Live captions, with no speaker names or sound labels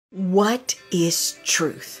What is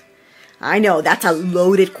truth? I know that's a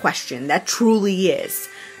loaded question. That truly is.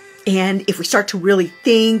 And if we start to really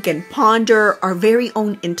think and ponder, our very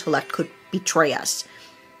own intellect could betray us.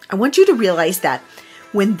 I want you to realize that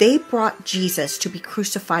when they brought Jesus to be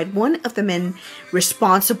crucified, one of the men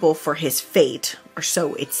responsible for his fate, or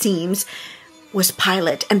so it seems, was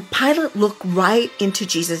Pilate. And Pilate looked right into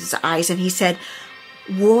Jesus' eyes and he said,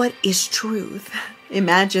 "What is truth?"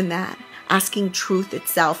 Imagine that. Asking truth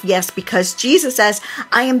itself. Yes, because Jesus says,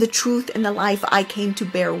 "I am the truth and the life. I came to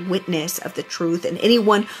bear witness of the truth. And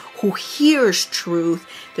anyone who hears truth,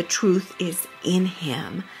 the truth is in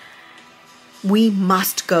him." We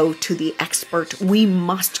must go to the expert. We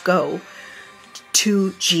must go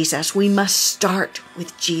to Jesus. We must start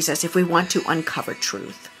with Jesus if we want to uncover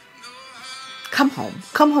truth. Come home.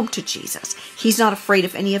 Come home to Jesus. He's not afraid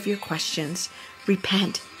of any of your questions.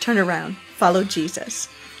 Repent. Turn around. Follow Jesus.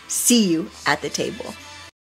 See you at the table.